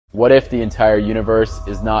What if the entire universe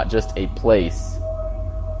is not just a place,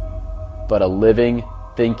 but a living,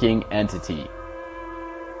 thinking entity?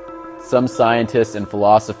 Some scientists and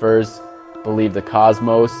philosophers believe the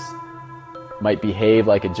cosmos might behave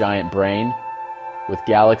like a giant brain, with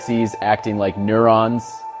galaxies acting like neurons,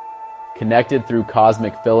 connected through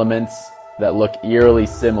cosmic filaments that look eerily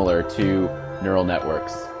similar to neural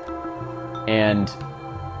networks. And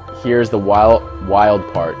here's the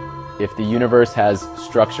wild part. If the universe has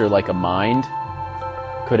structure like a mind,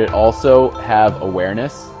 could it also have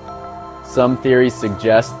awareness? Some theories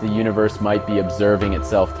suggest the universe might be observing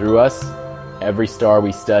itself through us. Every star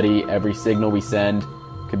we study, every signal we send,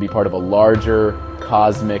 could be part of a larger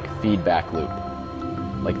cosmic feedback loop.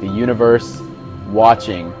 Like the universe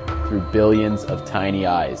watching through billions of tiny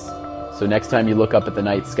eyes. So next time you look up at the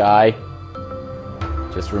night sky,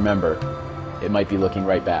 just remember, it might be looking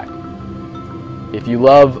right back. If you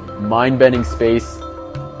love mind-bending space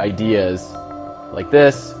ideas like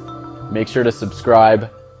this, make sure to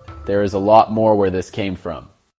subscribe. There is a lot more where this came from.